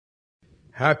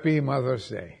Happy Mother's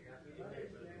Day.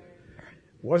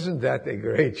 Wasn't that a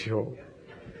great show?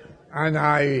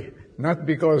 And not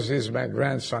because he's my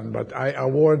grandson, but I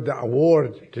award the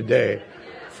award today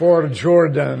for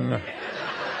Jordan.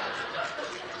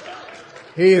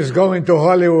 He is going to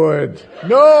Hollywood.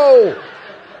 No!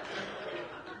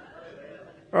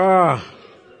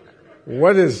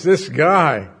 What is this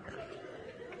guy?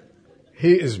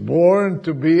 He is born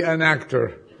to be an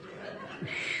actor.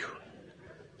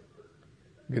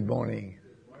 Good morning.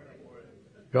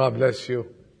 God bless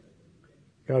you.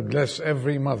 God bless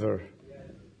every mother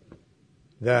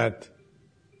that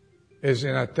is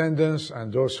in attendance,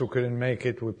 and those who couldn't make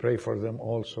it, we pray for them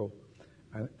also.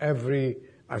 And every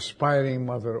aspiring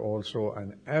mother also,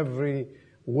 and every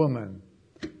woman,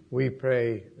 we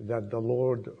pray that the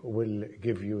Lord will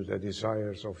give you the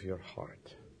desires of your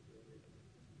heart.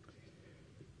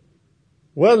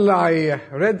 Well, I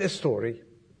read a story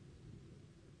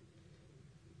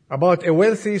about a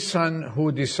wealthy son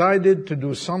who decided to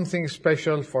do something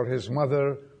special for his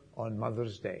mother on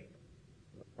Mother's Day.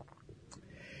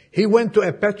 He went to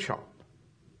a pet shop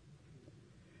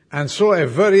and saw a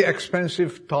very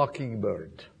expensive talking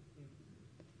bird.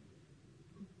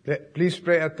 Please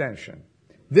pay attention.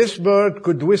 This bird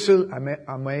could whistle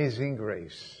Amazing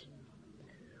Grace,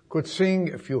 could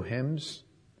sing a few hymns,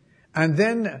 and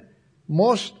then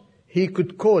he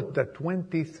could quote the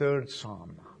 23rd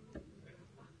Psalm.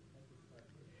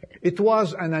 It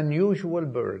was an unusual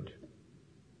bird.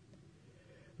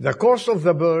 The cost of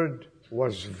the bird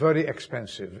was very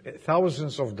expensive,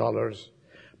 thousands of dollars.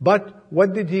 But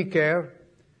what did he care?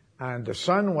 And the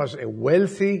son was a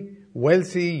wealthy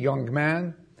young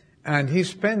man, and he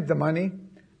spent the money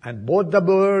and bought the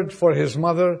bird for his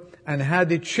mother and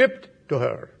had it shipped to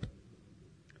her.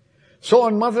 So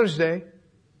on Mother's Day,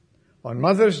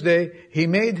 he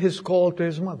made his call to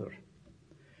his mother.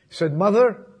 He said,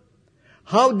 "Mother,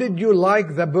 how did you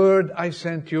like the bird I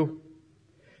sent you?"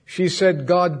 She said,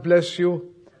 "God bless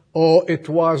you. Oh, it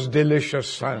was delicious,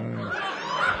 son."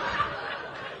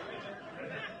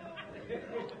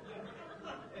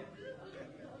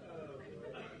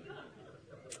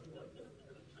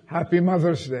 Happy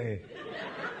Mother's Day.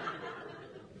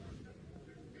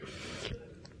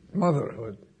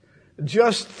 Motherhood.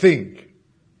 Just think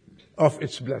of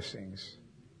its blessings,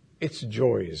 its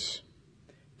joys,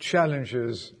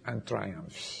 challenges, and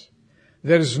triumphs.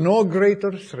 There is no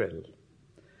greater thrill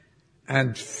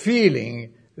and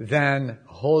feeling than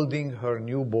holding her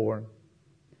newborn,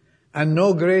 and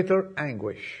no greater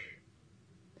anguish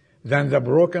than the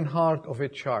broken heart of a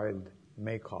child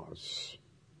may cause.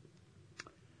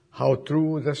 How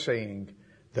true the saying,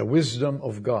 the wisdom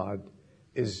of God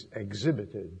is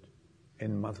exhibited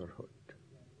in motherhood.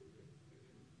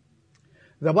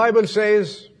 The Bible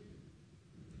says,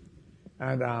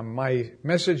 and my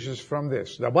message is from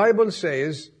this, the Bible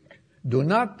says, do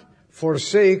not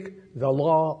forsake the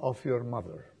law of your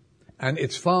mother. And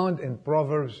it's found in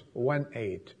Proverbs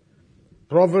 1:8.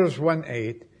 Proverbs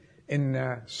 1:8.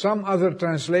 In some other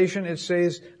translation it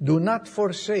says, do not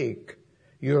forsake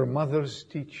your mother's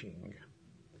teaching.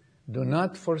 Do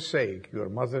not forsake your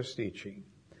mother's teaching.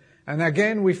 And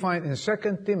again we find in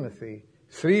 2 Timothy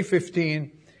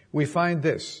 3:15, we find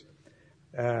this.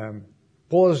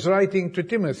 Paul's writing to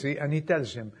Timothy and he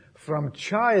tells him, from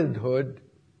childhood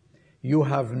you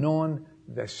have known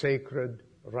the sacred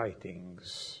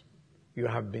writings. You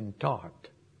have been taught.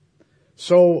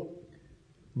 So,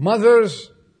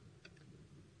 mothers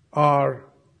are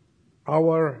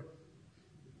our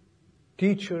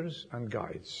teachers and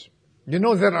guides. You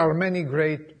know, there are many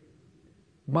great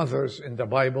mothers in the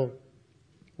Bible.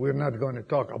 We're not going to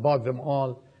talk about them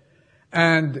all.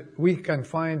 And we can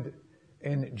find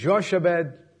in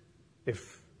Jochebed,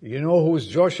 if you know who's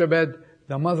Jochebed,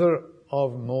 the mother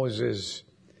of Moses.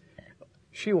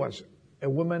 She was a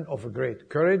woman of great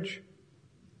courage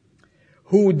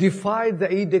who defied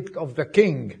the edict of the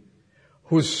king,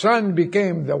 whose son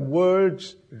became the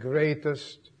world's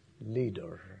greatest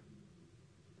leader.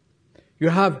 You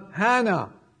have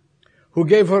Hannah, who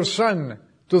gave her son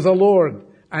to the Lord,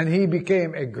 and he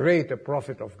became a great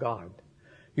prophet of God.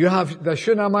 You have the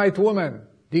Shunammite woman,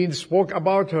 Dean spoke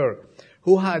about her,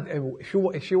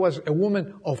 she was a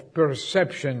woman of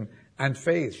perception and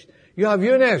faith. You have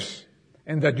Eunice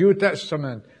in the New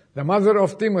Testament, the mother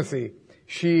of Timothy.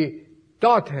 She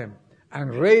taught him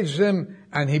and raised him,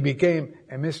 and he became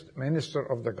a minister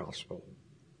of the gospel.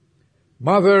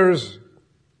 Mothers,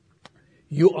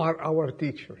 you are our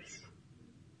teachers.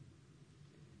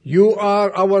 You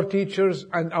are our teachers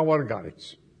and our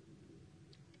guides.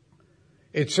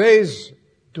 It says,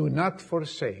 do not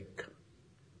forsake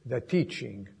the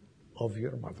teaching of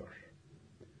your mother.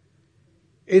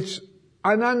 It's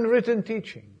an unwritten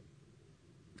teaching,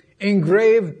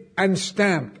 engraved and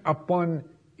stamped upon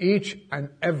each and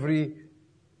every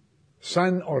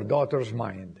son or daughter's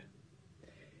mind.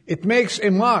 It makes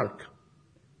a mark.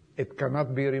 It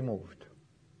cannot be removed.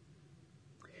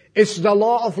 It's the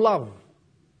law of love,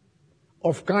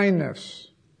 of kindness,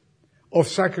 of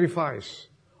sacrifice,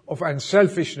 of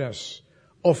unselfishness,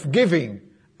 of giving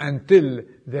until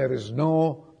there is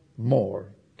no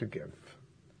more to give.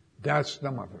 That's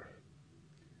the mother.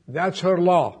 That's her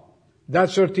law.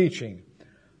 That's her teaching.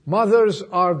 Mothers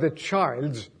are the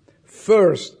child's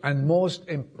first and most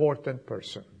important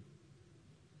person.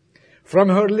 From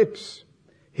her lips,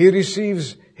 he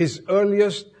receives his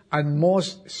earliest and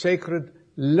most sacred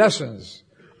lessons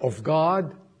of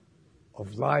God,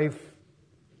 of life,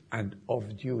 and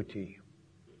of duty.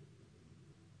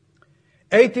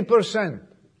 80%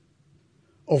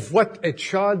 of what a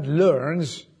child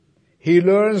learns, he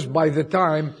learns by the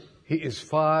time he is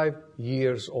 5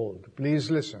 years old.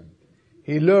 Please listen.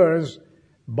 He learns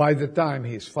by the time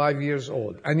he is 5 years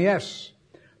old. And yes,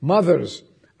 mothers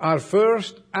are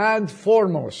first and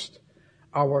foremost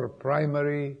our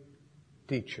primary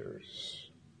teachers.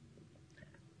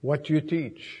 What you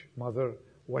teach, mother,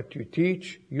 what you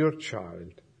teach your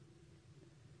child,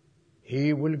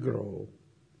 he will grow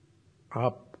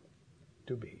up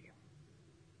to be.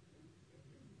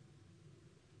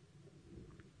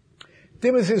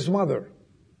 Timothy's mother,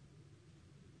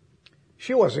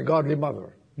 she was a godly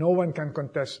mother. No one can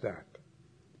contest that.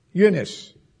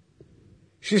 Eunice,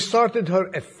 she started her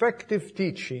effective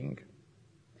teaching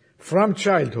from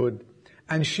childhood,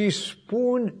 and she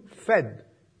spoon-fed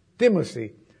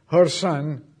Timothy, her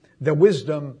son, the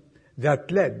wisdom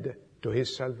that led to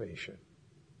his salvation.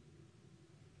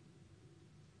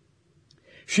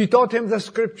 She taught him the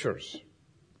scriptures,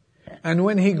 and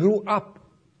when he grew up,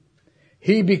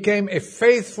 he became a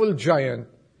faithful giant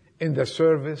in the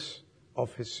service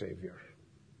of his Savior.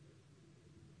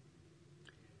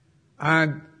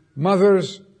 And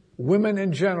mothers, women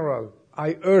in general,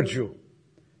 I urge you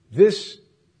this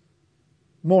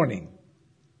morning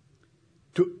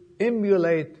to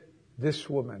emulate this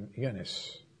woman,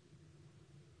 Eunice.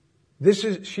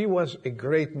 She was a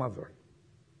great mother.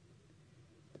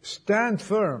 Stand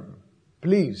firm,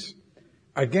 please,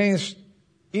 against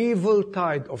evil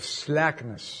tide of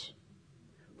slackness,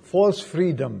 false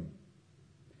freedom,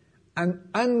 and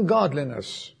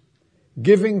ungodliness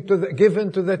given to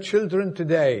the children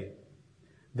today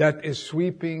that is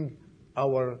sweeping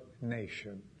our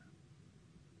nation.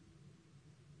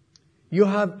 You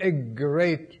have a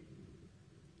great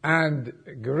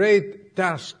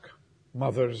task,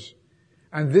 mothers,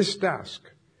 and this task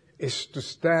is to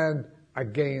stand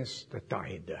against the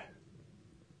tide.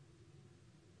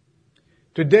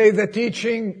 Today, the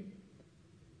teaching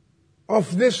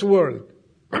of this world,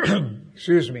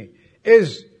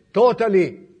 is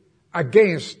totally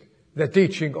against the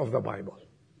teaching of the Bible.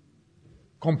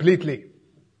 Completely.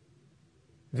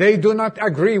 They do not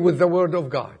agree with the Word of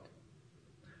God.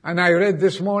 And I read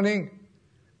this morning,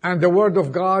 and the Word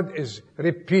of God is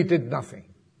repeated nothing.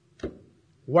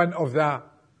 One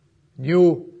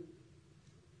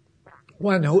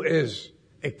who is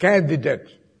a candidate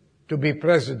to be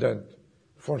president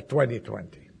for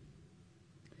 2020.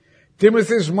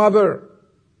 Timothy's mother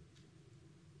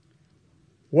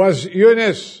was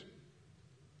Eunice,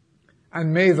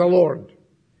 and may the Lord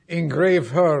engrave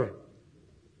her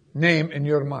name in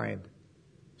your mind.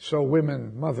 So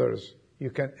women, mothers,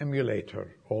 you can emulate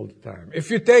her all the time.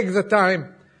 If you take the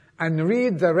time and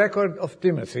read the record of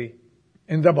Timothy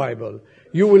in the Bible,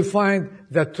 you will find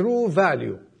the true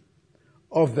value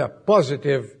of the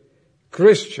positive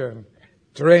Christian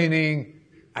training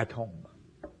at home.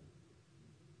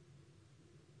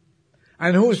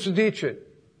 And who's to teach it?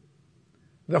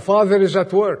 The father is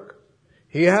at work.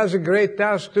 He has a great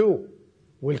task too.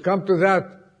 We'll come to that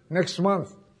next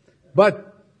month.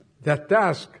 But the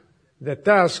task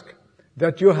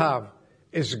that you have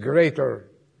is greater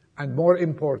and more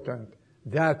important,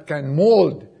 that can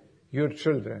mold your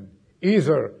children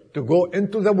either to go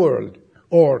into the world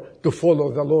or to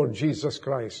follow the Lord Jesus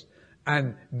Christ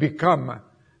and become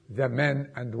the men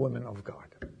and women of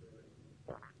God.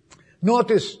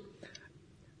 Notice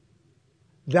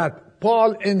that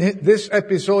Paul, in this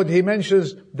episode, he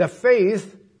mentions the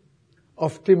faith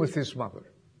of Timothy's mother.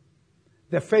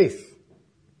 The faith.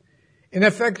 In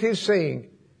effect, he's saying,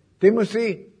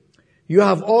 Timothy, you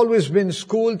have always been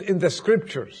schooled in the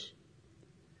scriptures,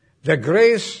 the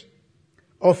grace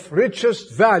of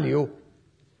richest value,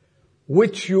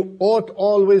 which you ought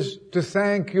always to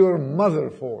thank your mother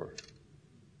for.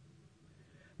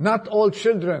 Not all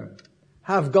children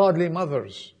have godly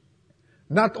mothers.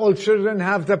 Not all children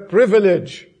have the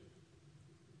privilege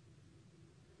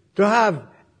to have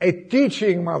a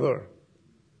teaching mother.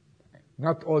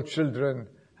 Not all children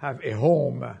have a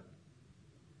home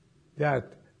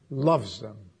that loves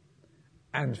them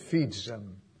and feeds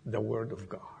them the Word of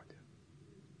God.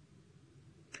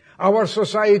 Our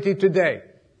society today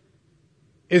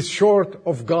is short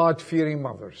of God-fearing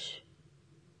mothers.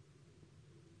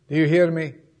 Do you hear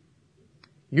me?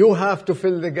 You have to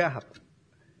fill the gap.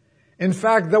 In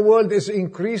fact, the world is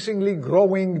increasingly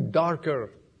growing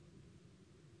darker.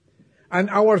 And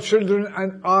our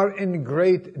children are in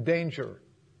great danger.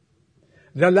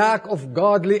 The lack of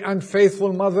godly and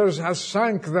faithful mothers has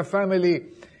sunk the family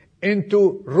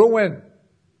into ruin.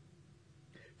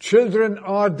 Children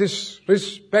are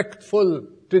disrespectful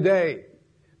today.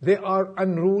 They are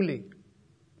unruly.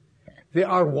 They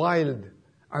are wild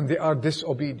and they are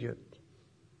disobedient.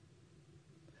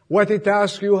 What a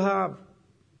task you have.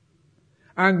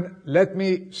 And let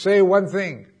me say one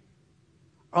thing.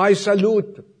 I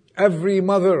salute every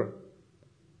mother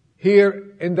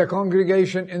here in the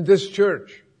congregation in this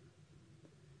church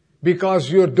because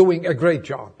you're doing a great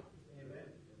job. Amen.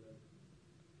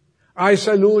 I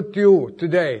salute you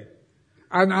today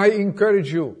and I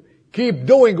encourage you, keep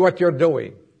doing what you're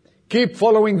doing. Keep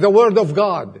following the Word of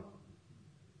God.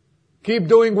 Keep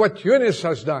doing what Eunice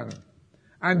has done.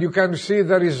 And you can see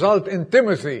the result in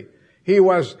Timothy. He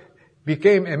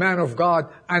became a man of God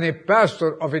and a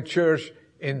pastor of a church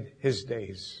in his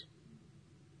days.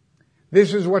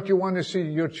 This is what you want to see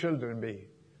your children be.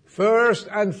 First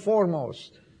and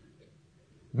foremost,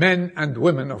 men and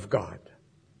women of God.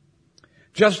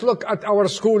 Just look at our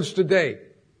schools today.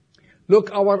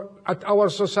 Look at our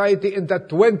society in the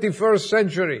 21st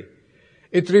century.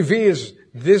 It reveals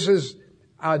this is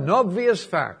an obvious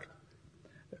fact.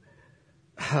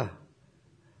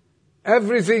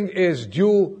 Everything is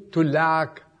due to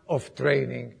lack of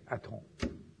training at home.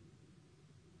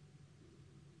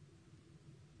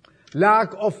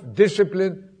 Lack of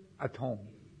discipline at home.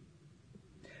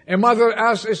 A mother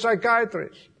asked a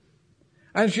psychiatrist,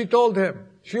 and she told him,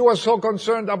 she was so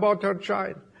concerned about her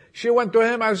child. She went to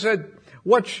him and said,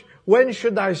 when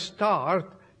should I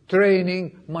start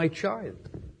training my child?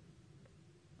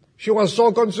 She was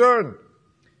so concerned.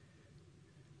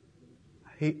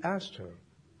 He asked her,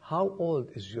 how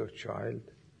old is your child?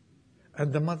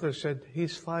 And the mother said,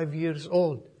 he's 5 years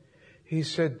old. He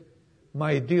said,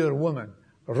 my dear woman,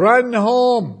 run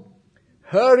home.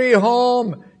 Hurry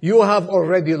home. You have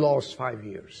already lost 5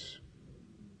 years.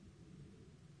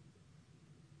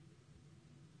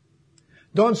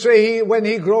 Don't say when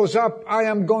he grows up, I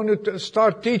am going to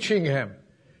start teaching him.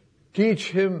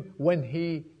 Teach him when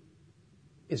he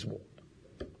is born.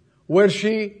 Where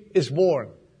she is born,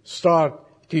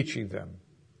 start teaching them.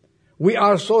 We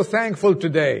are so thankful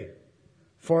today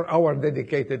for our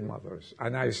dedicated mothers.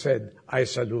 And I said, I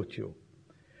salute you.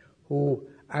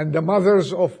 And the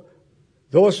mothers of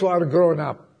those who are grown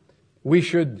up, we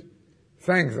should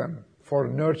thank them for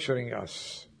nurturing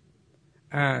us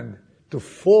and to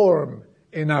form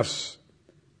in us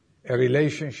a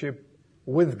relationship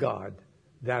with God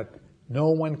that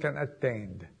no one can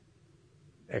attain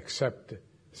except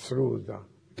through the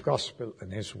gospel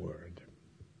and His Word.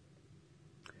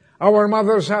 Our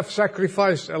mothers have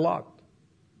sacrificed a lot.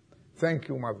 Thank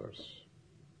you, mothers.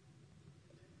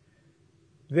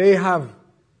 They have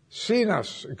seen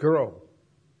us grow.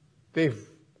 They've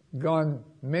gone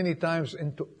many times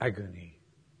into agony.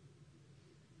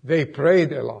 They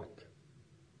prayed a lot.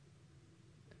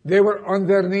 They were on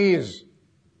their knees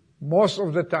most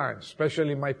of the time,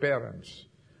 especially my parents.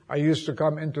 I used to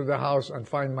come into the house and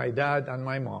find my dad and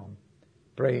my mom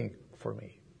praying for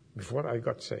me before I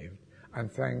got saved.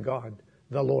 And thank God,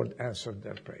 the Lord answered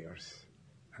their prayers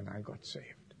and I got saved.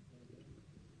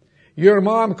 Your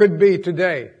mom could be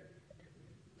today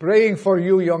praying for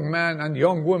you, young man and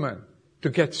young woman, to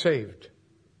get saved.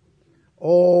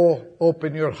 Oh,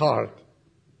 open your heart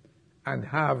and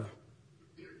have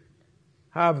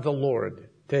the Lord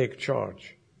take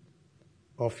charge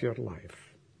of your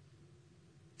life.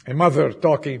 A mother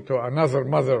talking to another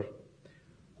mother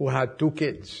who had 2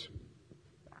 kids.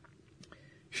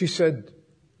 She said,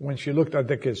 when she looked at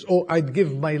the kids, oh, I'd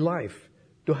give my life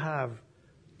to have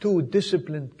 2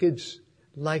 disciplined kids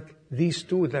like these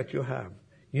 2 that you have.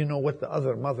 You know what the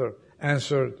other mother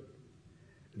answered?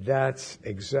 That's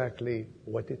exactly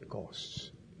what it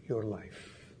costs, your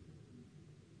life.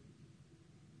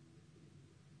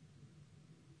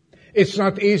 It's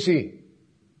not easy.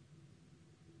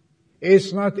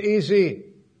 It's not easy.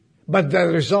 But the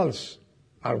results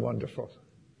are wonderful.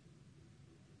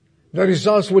 The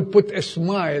results would put a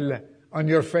smile on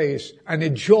your face and a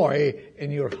joy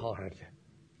in your heart.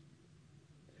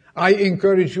 I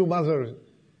encourage you, mothers,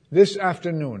 this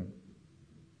afternoon,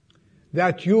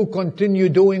 that you continue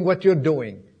doing what you're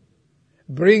doing.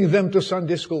 Bring them to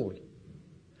Sunday school.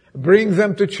 Bring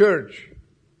them to church.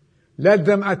 Let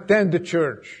them attend the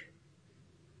church.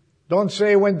 Don't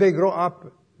say when they grow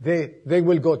up, they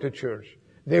will go to church.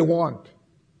 They won't.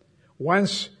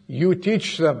 Once you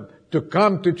teach them to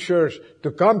come to church,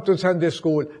 to come to Sunday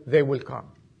school, they will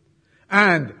come.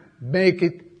 And make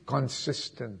it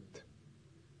consistent.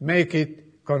 Make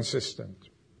it consistent.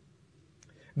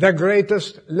 The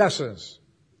greatest lessons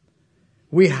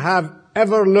we have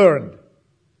ever learned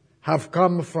have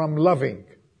come from loving,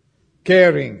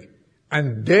 caring,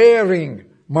 and daring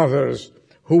mothers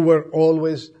who were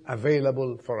always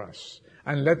available for us.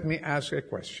 And let me ask a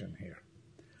question here.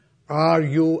 Are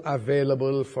you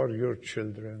available for your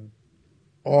children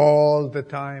all the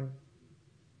time?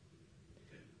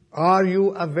 Are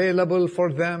you available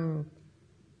for them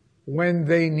when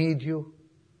they need you?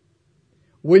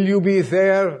 Will you be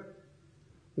there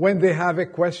when they have a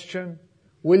question?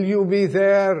 Will you be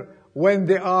there when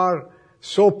they are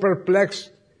so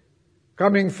perplexed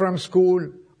coming from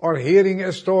school or hearing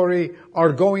a story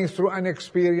or going through an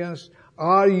experience?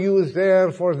 Are you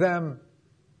there for them?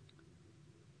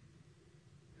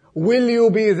 Will you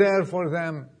be there for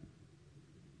them?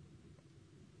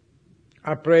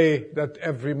 I pray that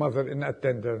every mother in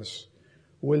attendance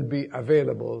will be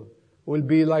available, will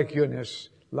be like Eunice,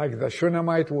 like the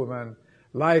Shunammite woman,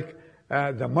 like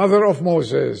the mother of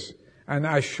Moses. And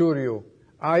I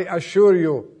assure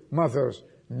you, mothers,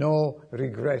 no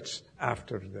regrets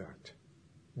after that.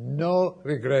 No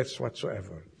regrets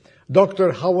whatsoever.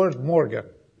 Dr. Howard Morgan,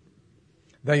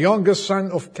 the youngest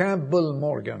son of Campbell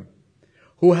Morgan,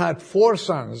 who had 4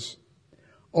 sons,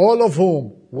 all of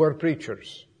whom were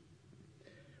preachers,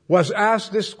 was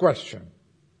asked this question: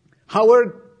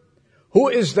 Howard, who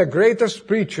is the greatest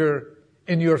preacher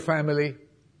in your family?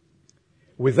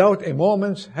 Without a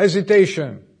moment's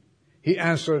hesitation, he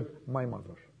answered, my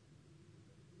mother.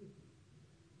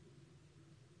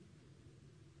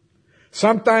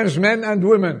 Sometimes men and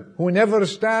women who never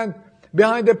stand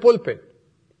behind a pulpit,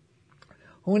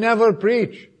 who never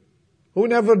preach, who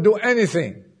never do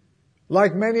anything,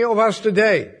 like many of us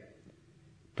today,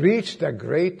 preach the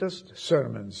greatest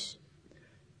sermons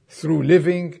through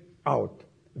living out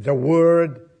the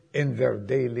Word in their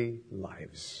daily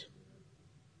lives.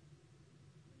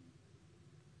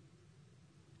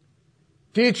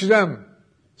 Teach them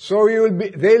so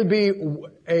they'll be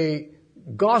a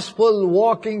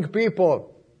gospel-walking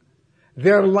people.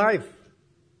 Their life,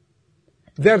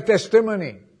 their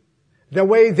testimony, the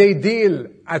way they deal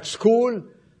at school,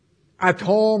 at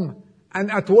home, and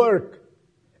at work,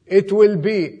 it will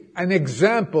be an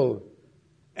example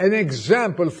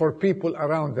for people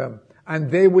around them,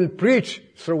 and they will preach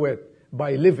through it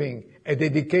by living a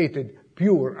dedicated,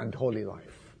 pure, and holy life.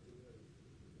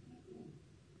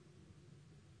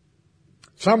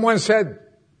 Someone said,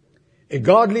 a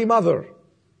godly mother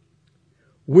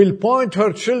will point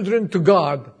her children to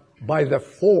God by the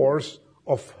force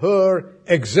of her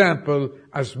example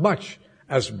as much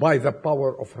as by the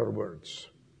power of her words.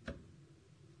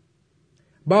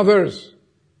 Mothers,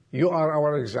 you are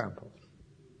our example.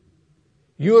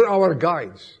 You're our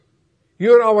guides.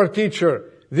 You're our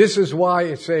teacher. This is why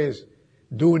it says,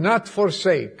 do not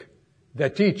forsake the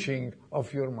teaching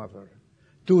of your mother.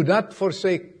 Do not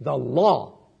forsake the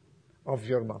law of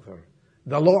your mother.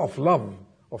 The law of love,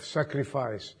 of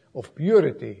sacrifice, of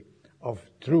purity, of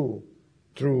true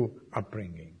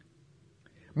upbringing.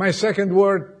 My second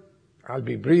word, I'll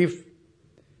be brief.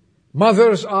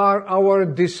 Mothers are our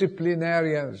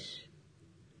disciplinarians.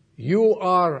 You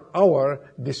are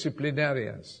our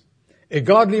disciplinarians. A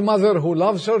godly mother who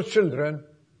loves her children,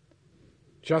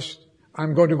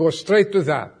 I'm going to go straight to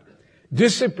that,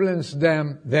 disciplines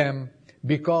them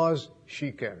because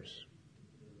she cares.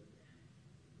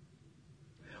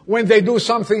 When they do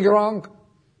something wrong,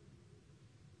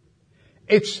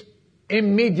 it's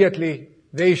immediately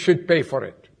they should pay for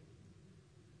it.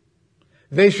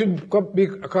 They should be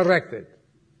corrected.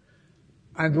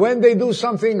 And when they do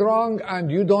something wrong and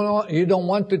you don't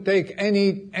want to take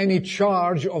any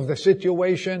charge of the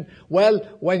situation, well,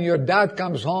 when your dad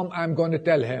comes home, I'm going to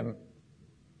tell him.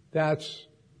 That's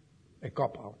a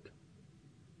cop-out.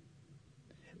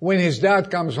 When his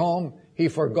dad comes home, he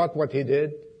forgot what he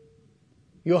did.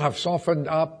 You have softened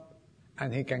up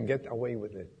and he can get away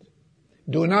with it.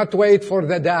 Do not wait for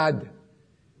the dad.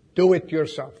 Do it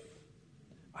yourself.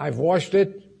 I've watched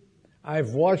it,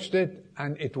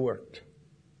 and it worked.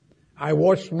 I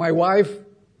watched my wife.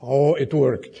 Oh, it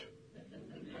worked.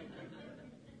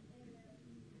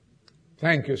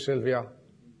 Thank you, Sylvia.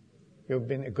 You've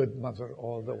been a good mother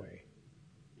all the way.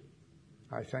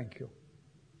 I thank you.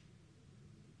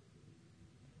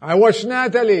 I watched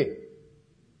Natalie.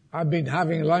 I've been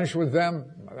having lunch with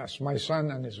them. That's my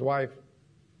son and his wife.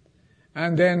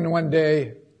 And then one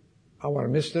day, our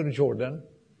Mr. Jordan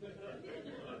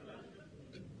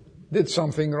did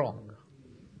something wrong.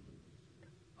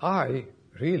 I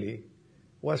really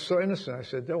was so innocent. I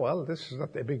said, well, this is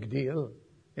not a big deal.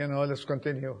 Let's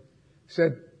continue.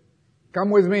 Said, come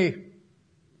with me.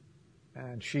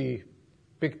 And she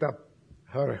picked up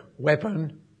her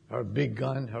weapon, her big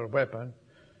gun, her weapon,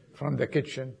 from the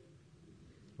kitchen,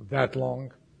 that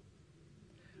long.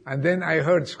 And then I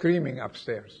heard screaming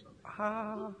upstairs.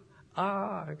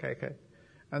 Okay.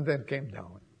 And then came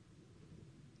down.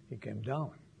 He came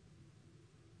down,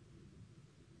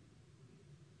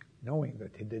 knowing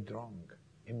that he did wrong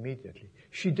immediately.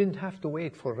 She didn't have to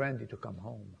wait for Randy to come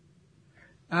home.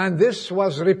 And this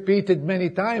was repeated many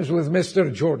times with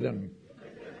Mr. Jordan.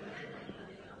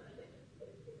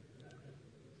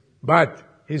 But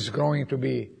he's growing to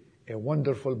be a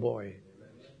wonderful boy,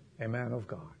 a man of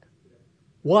God.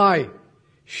 Why?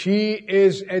 She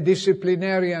is a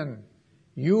disciplinarian.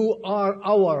 You are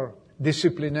our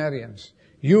disciplinarians.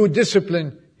 You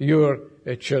discipline your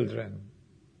children.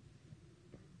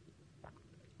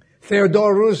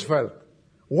 Theodore Roosevelt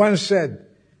once said,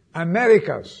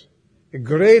 America's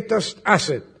greatest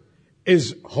asset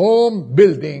is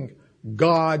home-building,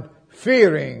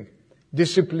 God-fearing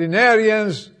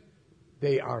disciplinarians.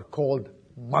 They are called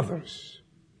mothers.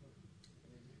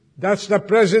 That's the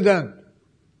president.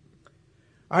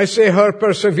 I say her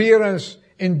perseverance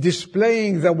in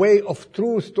displaying the way of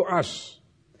truth to us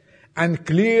and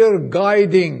clear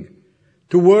guiding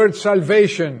toward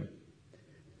salvation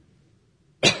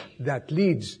that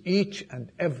leads each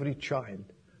and every child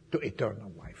to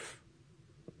eternal life.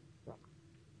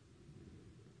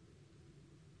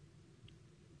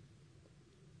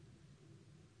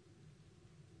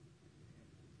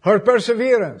 Her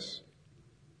perseverance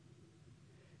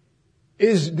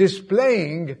is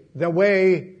displaying the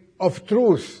way of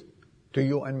truth to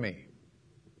you and me.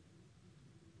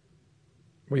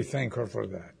 We thank her for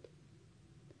that.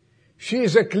 She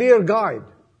is a clear guide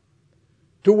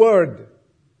toward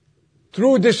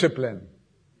true discipline,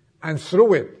 and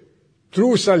through it,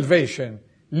 true salvation,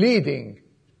 leading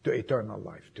to eternal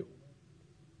life too.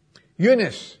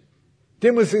 Eunice,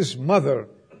 Timothy's mother,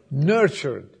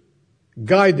 nurtured,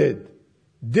 guided,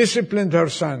 disciplined her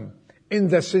son in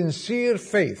the sincere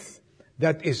faith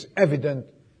that is evident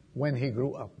when he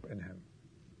grew up in him.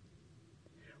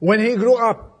 When he grew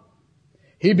up,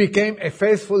 he became a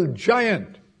faithful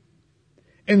giant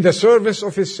in the service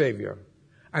of his Savior.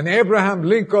 And Abraham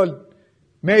Lincoln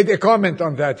made a comment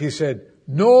on that. He said,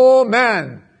 no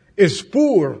man is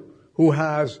poor who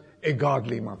has a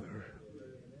godly mother.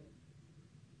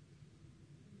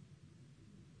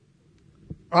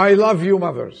 I love you,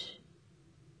 mothers,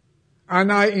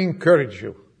 and I encourage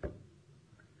you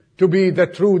to be the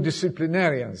true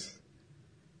disciplinarians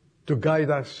to guide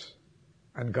us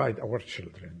and guide our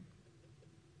children.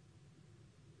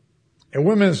 A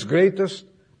woman's greatest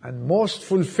and most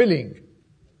fulfilling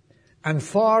and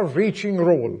far-reaching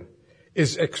role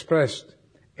is expressed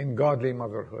in godly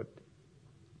motherhood.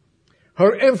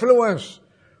 Her influence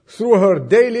through her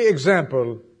daily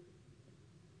example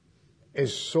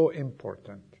is so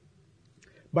important.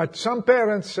 But some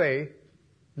parents say,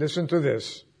 listen to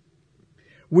this,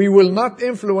 we will not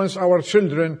influence our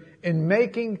children in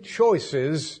making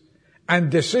choices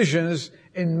and decisions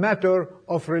in matter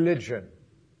of religion.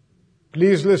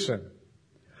 Please listen.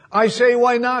 I say,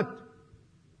 why not?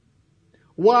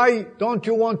 Why don't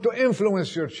you want to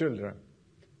influence your children?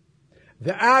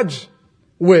 The ads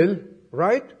will,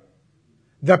 right?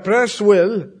 The press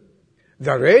will.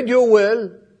 The radio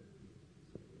will.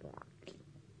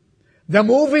 The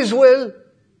movies will.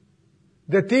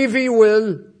 The TV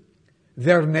will.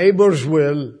 Their neighbors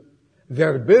will.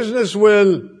 Their business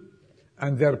will.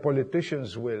 And their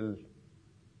politicians will.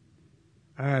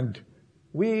 And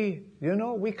we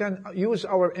can use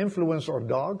our influence on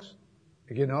dogs.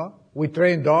 We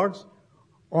train dogs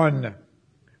on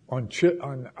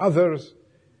others,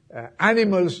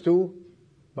 animals too.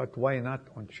 But why not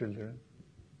on children?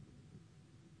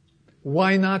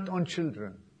 Why not on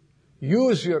children?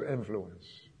 Use your influence.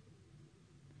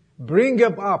 Bring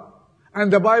them up.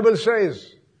 And the Bible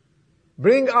says,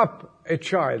 bring up a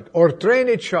child or train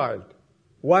a child.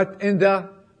 What? In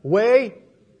the way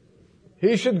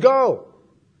he should go.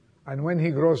 And when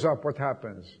he grows up, what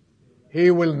happens?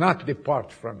 He will not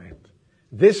depart from it.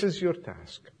 This is your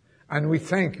task. And we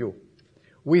thank you.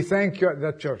 We thank you at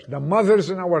that church. The mothers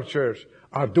in our church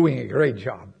are doing a great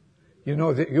job. You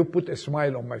know, you put a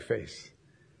smile on my face.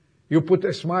 You put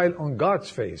a smile on God's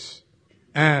face.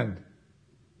 And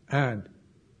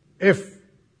if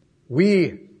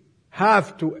we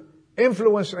have to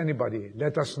influence anybody,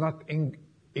 let's not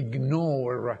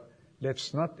ignore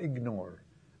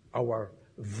our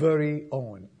very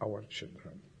own, our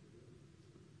children.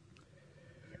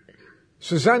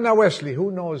 Susanna Wesley,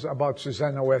 who knows about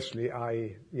Susanna Wesley?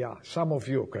 Some of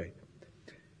you, okay.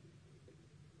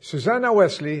 Susanna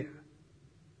Wesley,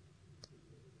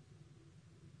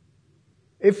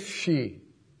 if she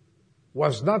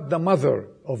was not the mother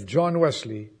of John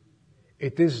Wesley,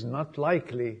 it is not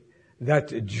likely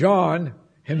that John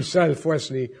himself,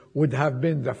 Wesley, would have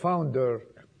been the founder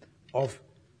of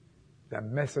the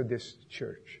Methodist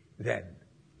Church then.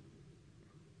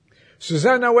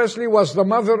 Susanna Wesley was the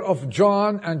mother of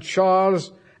John and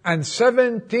Charles and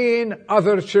 17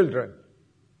 other children.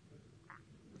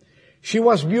 She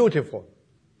was beautiful,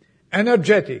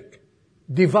 energetic,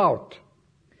 devout.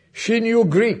 She knew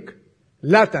Greek,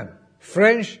 Latin,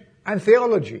 French, and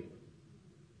theology.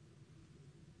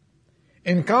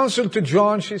 In counsel to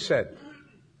John, she said,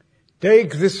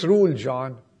 "Take this rule,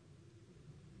 John.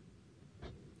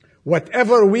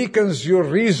 Whatever weakens your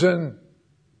reason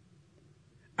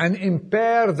and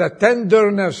impair the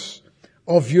tenderness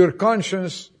of your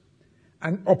conscience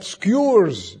and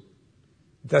obscures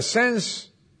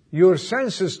your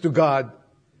senses to God,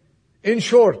 in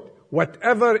short,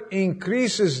 whatever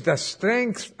increases the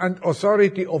strength and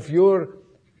authority of your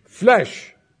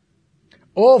flesh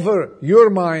over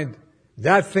your mind,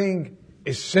 that thing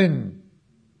is sin.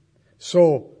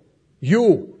 So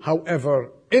you,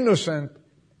 however innocent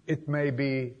it may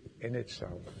be in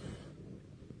itself."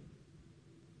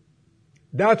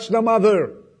 That's the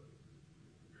mother.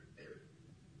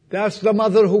 That's the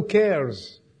mother who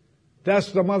cares.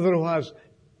 That's the mother who has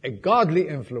a godly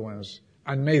influence.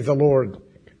 And may the Lord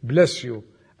bless you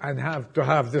and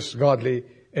have this godly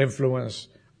influence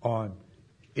on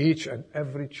each and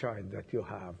every child that you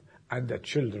have and the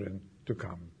children to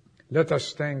come. Let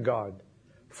us thank God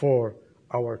for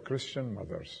our Christian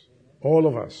mothers. All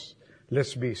of us.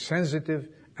 Let's be sensitive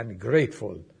and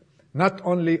grateful. Not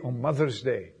only on Mother's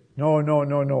Day.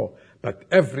 No. But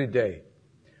every day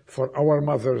for our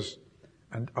mothers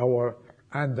and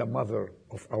the mother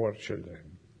of our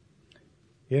children.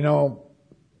 You know,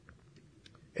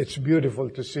 it's beautiful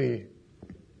to see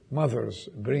mothers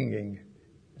bringing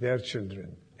their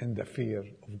children in the fear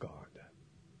of God.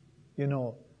 You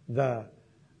know, the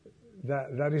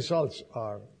results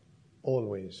are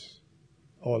always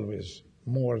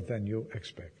more than you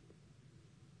expect.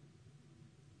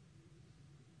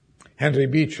 Henry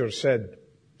Beecher said,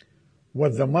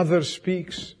 "What the mother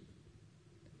speaks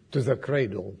to the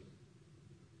cradle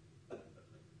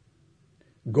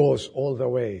goes all the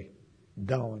way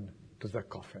down to the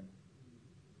coffin."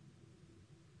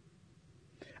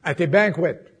 At a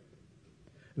banquet,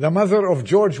 the mother of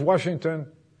George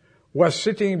Washington was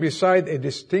sitting beside a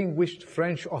distinguished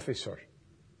French officer.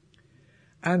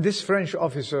 And this French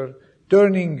officer,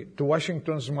 turning to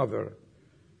Washington's mother,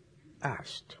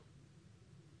 asked,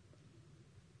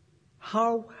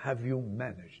 "How have you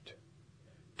managed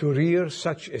to rear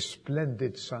such a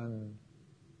splendid son?"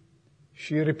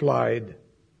 She replied,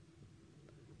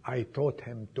 "I taught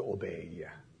him to obey."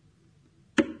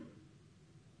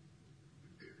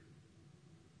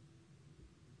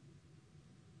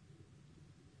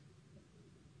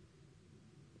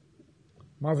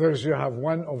 Mothers, you have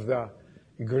one of the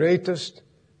greatest,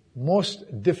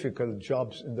 most difficult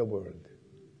jobs in the world.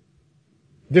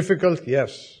 Difficult,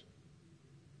 yes.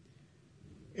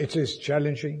 It is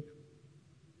challenging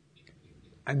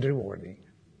and rewarding.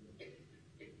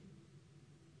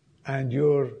 And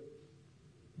your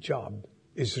job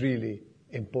is really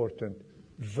important,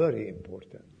 very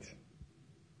important.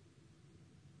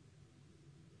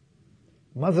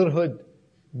 Motherhood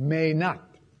may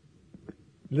not,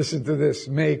 listen to this,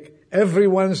 make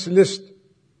everyone's list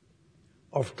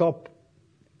of top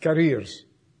careers,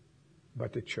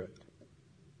 but it should.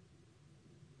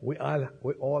 We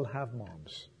all have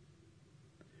moms.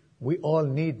 We all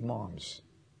need moms.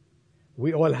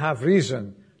 We all have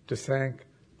reason to thank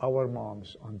our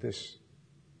moms on this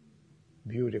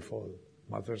beautiful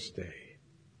Mother's Day.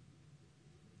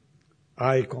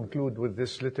 I conclude with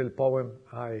this little poem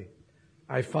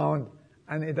I found,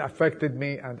 and it affected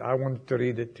me, and I wanted to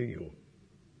read it to you.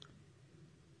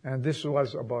 And this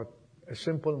was about a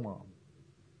simple mom.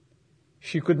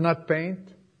 She could not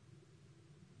paint,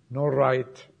 nor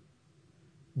write,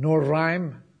 nor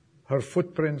rhyme her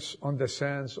footprints on the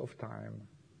sands of time.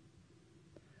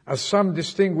 As some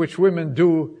distinguished women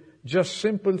do, just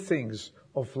simple things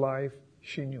of life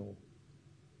she knew.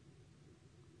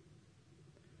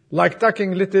 Like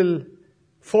tucking little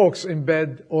folks in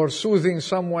bed or soothing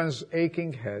someone's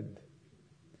aching head.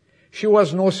 She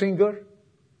was no singer,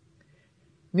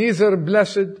 neither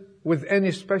blessed with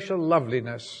any special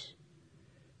loveliness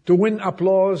to win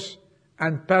applause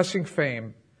and passing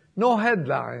fame. No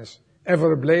headlines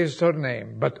ever blazed her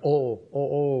name, but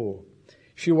oh,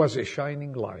 she was a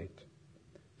shining light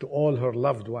to all her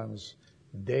loved ones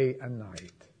day and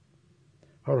night.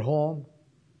 Her home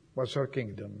was her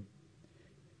kingdom.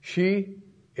 She,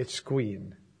 its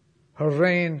queen. Her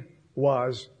reign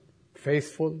was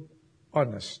faithful,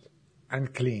 honest,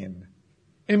 and clean.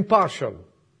 Impartial,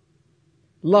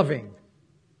 loving.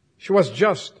 She was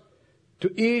just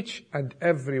to each and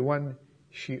every one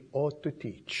she ought to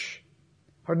teach.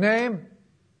 Her name?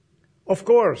 Of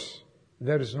course,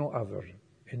 there is no other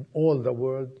in all the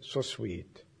world so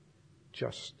sweet.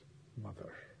 Just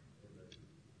Mother.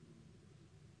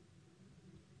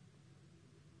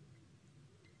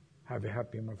 Have a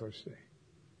happy Mother's Day.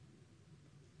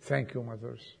 Thank you,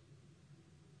 mothers.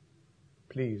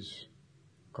 Please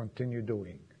continue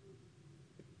doing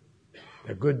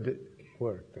the good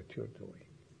work that you're doing.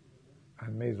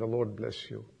 And may the Lord bless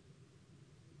you.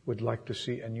 Would like to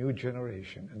see a new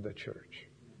generation in the church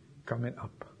coming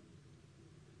up,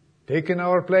 taking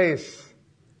our place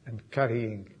and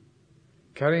carrying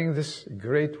this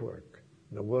great work,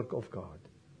 the work of God,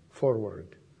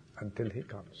 forward until He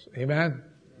comes. Amen?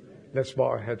 Let's bow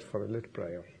our heads for a little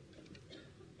prayer.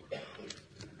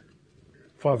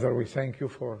 Father, we thank you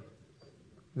for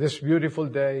this beautiful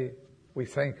day. We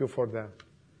thank you for the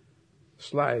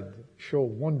slide show,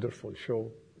 wonderful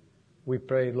show. We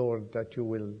pray, Lord, that you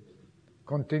will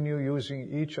continue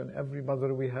using each and every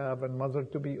mother we have and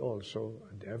mother-to-be also,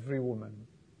 and every woman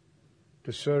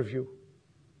to serve you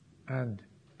and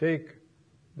take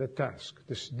the task,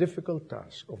 this difficult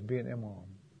task of being a mom,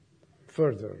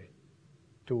 further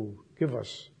to give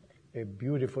us a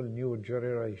beautiful new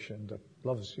generation that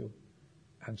loves you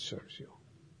and serves you.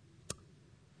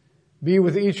 Be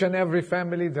with each and every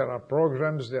family. There are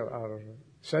programs, there are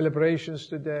celebrations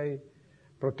today.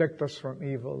 Protect us from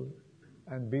evil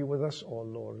and be with us all,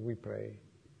 Lord, we pray.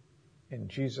 In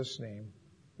Jesus' name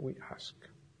we ask.